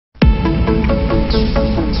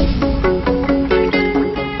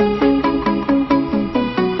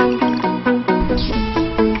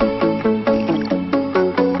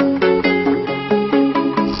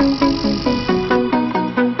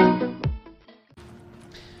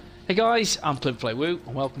Hey guys, I'm Woo,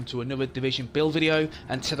 and welcome to another Division build video.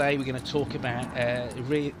 And today we're going to talk about a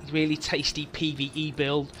really tasty PvE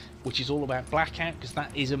build, which is all about Blackout, because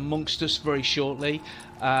that is amongst us very shortly.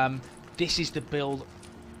 This is the build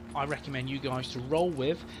I recommend you guys to roll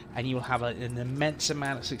with, and you will have an immense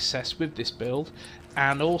amount of success with this build.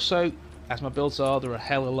 And also, as my builds are, they're a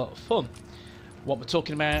hell of a lot of fun. What we're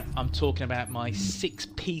talking about, I'm talking about my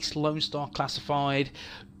 6-piece Lone Star classified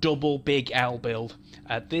double big L build.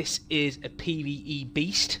 This is a PvE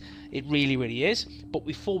beast. It really is. But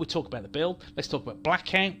before we talk about the build, let's talk about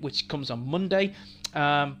Blackout, which comes on Monday.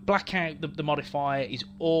 Blackout, the modifier, is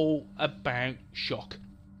all about shock.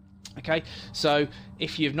 Okay, so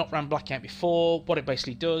if you've not ran Blackout before, what it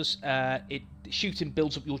basically does, shooting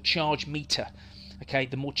builds up your charge meter. Okay,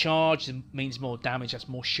 the more charge means more damage. That's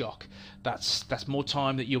more shock. That's more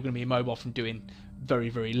time that you're going to be immobile from doing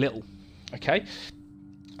very little. Okay,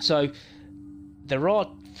 so there are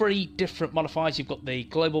 3 different modifiers. You've got the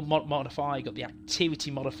global modifier, you've got the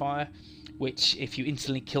activity modifier, which if you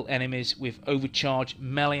instantly kill enemies with overcharged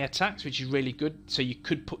melee attacks, which is really good. So you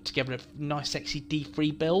could put together a nice sexy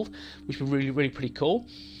D3 build, which would be really pretty cool.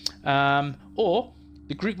 Or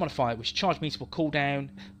the group modifier, which charge meter will cool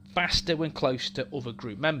down faster when close to other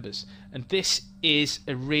group members, and this is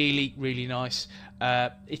a really nice.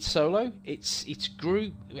 It's solo, it's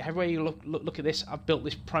group. However you look at this, I've built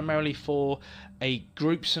this primarily for a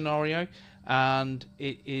group scenario, and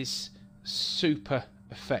it is super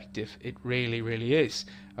effective. It really is.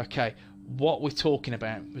 Okay, what we're talking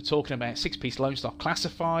about? We're talking about 6-piece Lone Star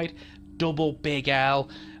classified, double big L.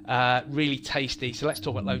 Really tasty. So let's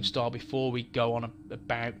talk about Lone Star before we go on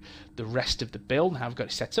about the rest of the build and how I've got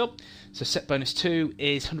it set up. So set bonus 2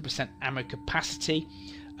 is 100% ammo capacity,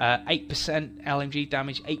 8% LMG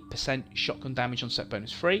damage, 8% shotgun damage on set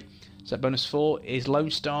bonus 3. Set bonus 4 is Lone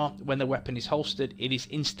Star. When the weapon is holstered, it is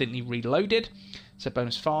instantly reloaded. Set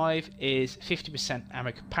bonus 5 is 50%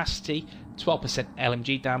 ammo capacity, 12%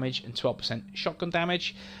 LMG damage, and 12% shotgun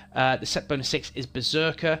damage. The set bonus 6 is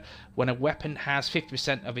Berserker. When a weapon has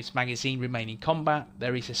 50% of its magazine remaining in combat,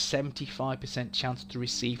 there is a 75% chance to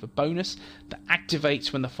receive a bonus that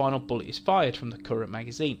activates when the final bullet is fired from the current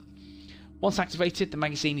magazine. Once activated, the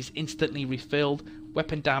magazine is instantly refilled,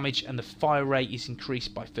 weapon damage and the fire rate is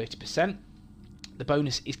increased by 30%. The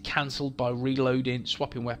bonus is cancelled by reloading,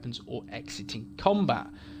 swapping weapons or exiting combat.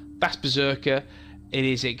 That's Berserker. It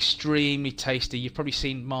is extremely tasty. You've probably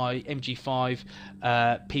seen my MG5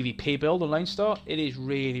 PvP build on Lone Star. It is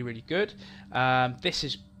really good. This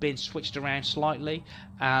has been switched around slightly,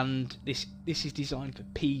 and this is designed for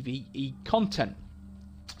PvE content.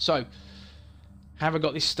 So, how have I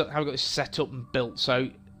got this set up and built?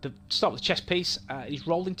 So, to start with the chest piece, it is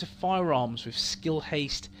rolled into firearms with skill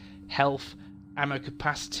haste, health, ammo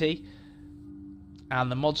capacity, and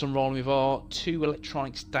the mods I'm rolling with are 2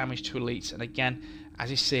 electronics damage to elites. And again, as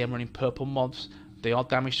you see, I'm running purple mods. They are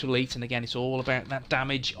damage to elites, and again, it's all about that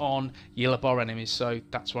damage on yellow bar enemies. So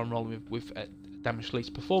that's what I'm rolling with damage to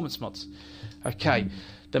elites performance mods. Okay,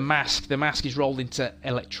 the mask is rolled into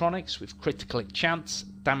electronics with critical chance,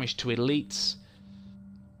 damage to elites,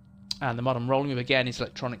 and the mod I'm rolling with again is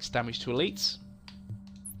electronics damage to elites.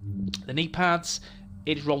 The knee pads,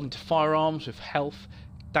 it is rolled into firearms with health,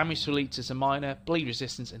 damage to elites as a minor, bleed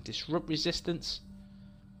resistance and disrupt resistance.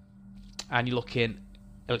 And you look in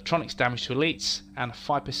electronics damage to elites and a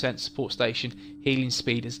 5% support station healing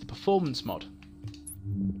speed as the performance mod.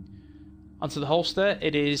 Onto the holster,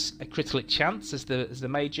 it is a critical chance as the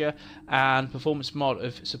major, and performance mod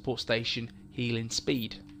of support station healing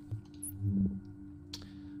speed.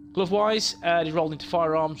 Glove wise, it is rolled into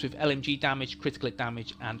firearms with LMG damage, critical hit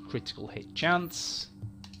damage and critical hit chance.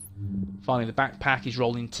 Finally, the backpack is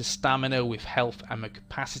rolled into stamina with health, ammo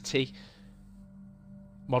capacity.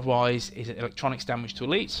 Mod wise is electronics damage to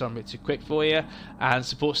elite, so I'm a bit too quick for you, and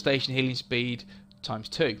support station healing speed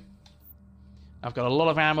 ×2. I've got a lot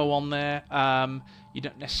of ammo on there. You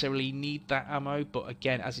don't necessarily need that ammo, but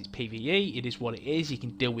again, as it's PvE, it is what it is. You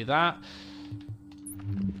can deal with that.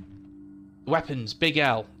 Weapons, big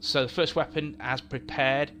L. So the first weapon, as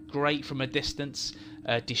prepared, great from a distance,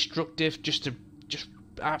 destructive, just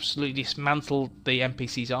absolutely dismantle the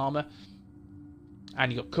NPC's armor.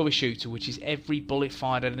 And you've got cover shooter, which is every bullet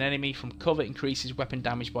fired at an enemy from cover increases weapon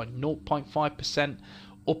damage by 0.5%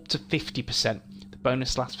 up to 50%. The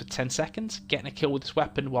bonus lasts for 10 seconds. Getting a kill with this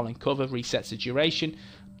weapon while in cover resets the duration.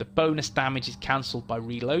 The bonus damage is cancelled by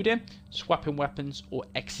reloading, swapping weapons or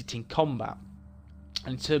exiting combat.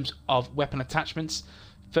 And in terms of weapon attachments,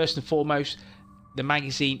 first and foremost, the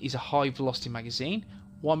magazine is a high velocity magazine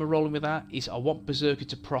Why am I rolling with that? Is I want Berserker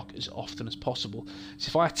to proc as often as possible. So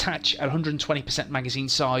if I attach a 120% magazine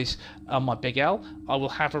size on my Big L, I will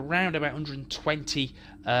have around about 120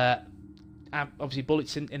 obviously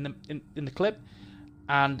bullets in the clip.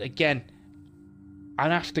 And again,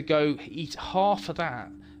 I'd have to go eat half of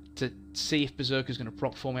that to see if Berserker's going to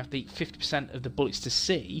proc for me. I have to eat 50% of the bullets to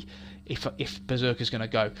see if Berserker's going to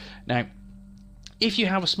go. Now, if you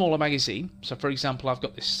have a smaller magazine, so for example, I've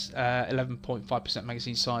got this 11.5%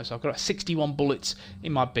 magazine size, so I've got 61 bullets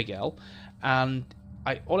in my Big L, and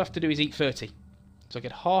all I have to do is eat 30. So I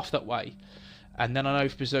get half that way, and then I know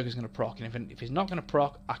if Berserker's going to proc, and if it's not going to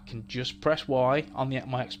proc, I can just press Y on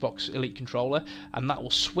my Xbox Elite controller, and that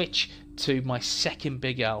will switch to my second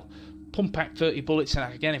Big L. Pump out 30 bullets,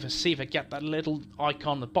 and again, if I get that little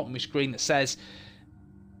icon at the bottom of my screen that says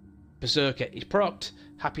Berserker is procced,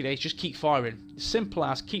 happy days, just keep firing. Simple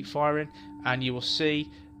as keep firing, and you will see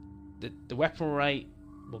that the weapon rate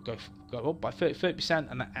will go up by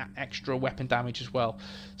 30%, and that extra weapon damage as well.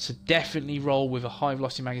 So definitely roll with a high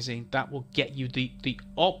velocity magazine. That will get you the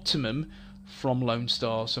optimum from Lone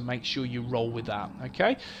Star, so make sure you roll with that.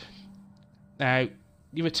 Okay. Now,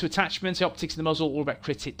 the other two attachments, the optics and the muzzle, all about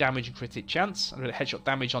crit hit damage and crit hit chance. I've got a headshot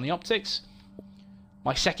damage on the optics.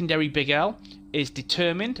 My secondary Big L is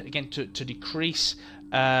determined, again, to decrease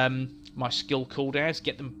my skill cooldowns,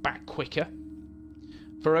 get them back quicker.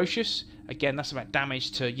 Ferocious, again, that's about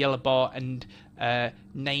damage to yellow bar and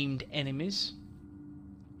named enemies.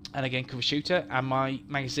 And again, cover shooter. And my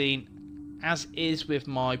magazine, as is with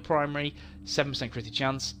my primary, 7% crit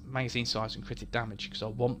chance, magazine size and crit damage, because I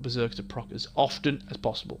want Berserker to proc as often as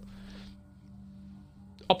possible.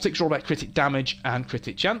 Optics are all about crit damage and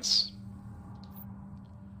crit chance.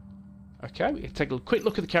 Okay, we can take a quick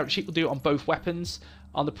look at the character sheet. We'll do it on both weapons.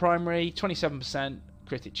 On the primary, 27%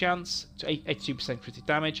 crit chance, 82% crit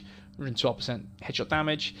damage, 112% headshot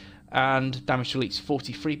damage, and damage to elites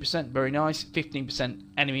 43%, very nice. 15%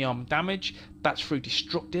 enemy armor damage, that's through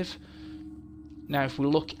destructive. Now if we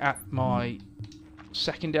look at my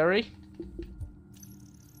secondary,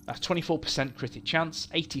 that's 24% crit chance,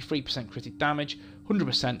 83% crit damage,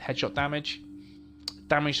 100% headshot damage.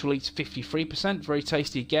 Damage to elites 53%, very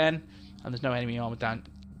tasty again, and there's no enemy armor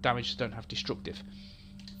damage, so don't have destructive.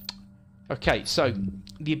 Okay, so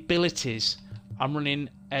the abilities, I'm running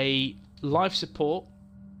a life support,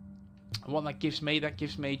 and what that gives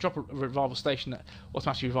me drop a revival station that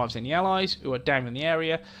automatically revives any allies who are down in the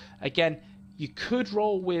area. Again, you could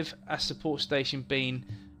roll with a support station being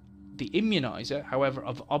the immunizer, however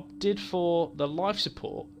I've opted for the life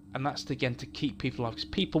support, and that's again to keep people alive, because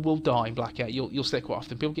people will die in Blackout. You'll see it quite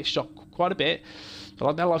often. People get shot quite a bit. So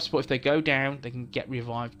like their life support, if they go down, they can get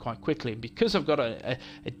revived quite quickly. And because I've got a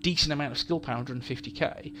decent amount of skill power,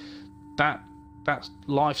 150k, that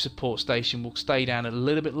life support station will stay down a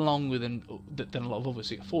little bit longer than a lot of others.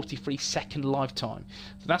 So you get 43-second lifetime.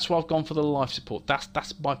 So that's why I've gone for the life support.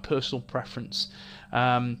 That's my personal preference.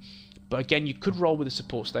 But again, you could roll with a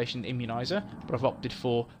support station immunizer, but I've opted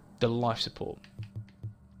for the life support.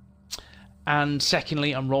 And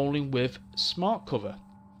secondly, I'm rolling with smart cover,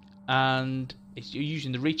 and you're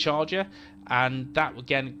using the recharger, and that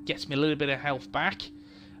again gets me a little bit of health back.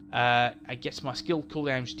 It gets my skill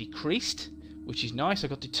cooldowns decreased, which is nice. I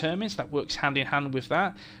got determined, so that works hand in hand with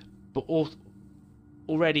that, but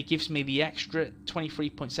already gives me the extra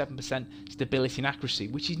 23.7% stability and accuracy,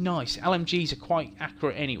 which is nice. LMGs are quite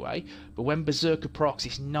accurate anyway, but when Berserker procs,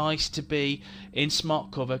 it's nice to be in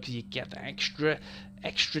smart cover because you get the extra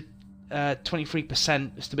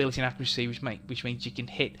 23% stability and accuracy, which means you can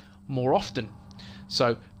hit more often.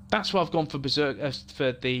 So that's why I've gone for Berserker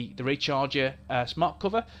for the recharger smart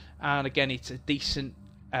cover, and again, it's a decent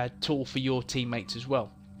tool for your teammates as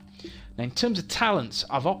well. Now, in terms of talents,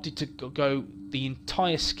 I've opted to go the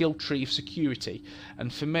entire skill tree of security,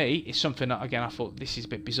 and for me, it's something that again I thought this is a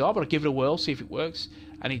bit bizarre, but I'll give it a whirl, see if it works,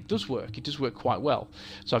 and it does work. It does work quite well.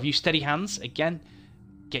 So I've used steady hands again,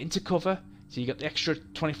 get into cover. So you get the extra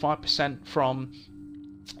 25% from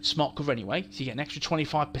smart cover anyway. So you get an extra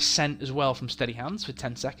 25% as well from steady hands for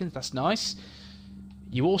 10 seconds. That's nice.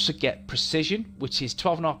 You also get precision, which is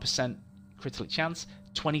 12.5% critical chance,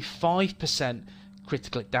 25%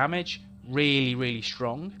 critical damage. Really, really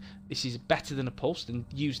strong. This is better than a pulse. Then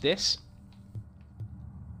use this.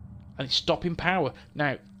 And it's stopping power.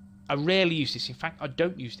 Now, I rarely use this. In fact, I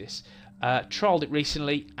don't use this. Trialed it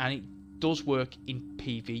recently, and it does work in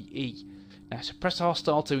PvE. Now, suppress a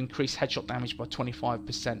hostile to increase headshot damage by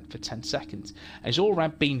 25% for 10 seconds. And it's all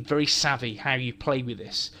around being very savvy how you play with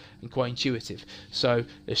this, and quite intuitive. So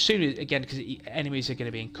as soon as, again, because enemies are going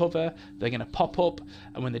to be in cover, they're going to pop up,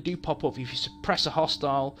 and when they do pop up, if you suppress a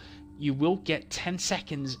hostile, you will get 10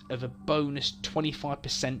 seconds of a bonus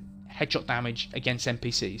 25% headshot damage against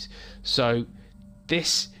NPCs. So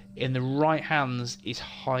this, in the right hands, is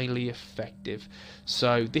highly effective.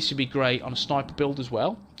 So this would be great on a sniper build as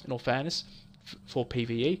well, in all fairness, for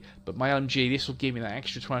PvE. But my LMG, this will give me that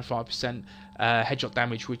extra 25% headshot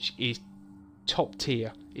damage, which is top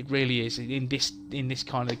tier. It really is. In this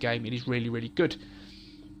kind of game, it is really, really good.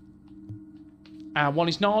 And one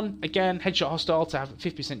is none. Again, headshot hostile to have a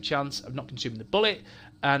 50% chance of not consuming the bullet.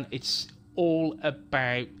 And it's all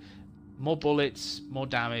about more bullets, more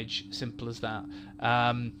damage. Simple as that.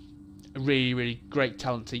 A really, really great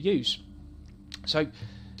talent to use. So,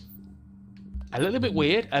 a little bit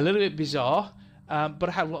weird, a little bit bizarre, but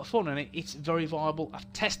I had a lot of fun, and it's very viable.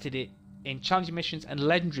 I've tested it in challenging missions and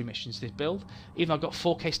legendary missions, this build. Even though I've got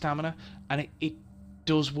 4k stamina, and it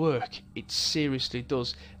does work. It seriously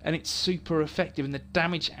does, and it's super effective, and the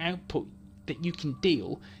damage output that you can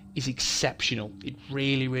deal is exceptional. It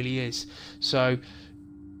really, really is. So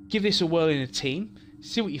give this a whirl in a team,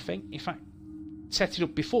 see what you think. In fact, set it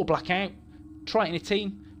up before Blackout, try it in a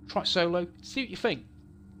team, try it solo, see what you think.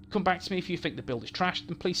 Come back to me if you think the build is trashed,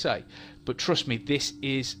 then please say. But trust me, this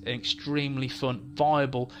is an extremely fun,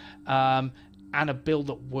 viable, and a build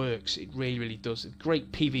that works. It really, really does. A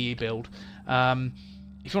great PvE build.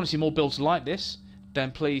 If you want to see more builds like this,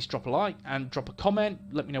 then please drop a like and drop a comment.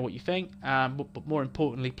 Let me know what you think. But more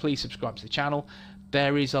importantly, please subscribe to the channel.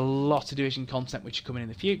 There is a lot of Division content which is coming in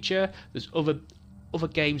the future. There's other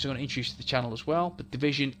games I'm going to introduce to the channel as well. But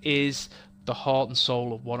Division is the heart and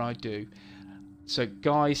soul of what I do. So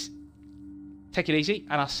guys, take it easy,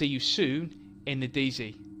 and I'll see you soon in the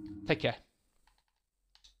DZ. Take care.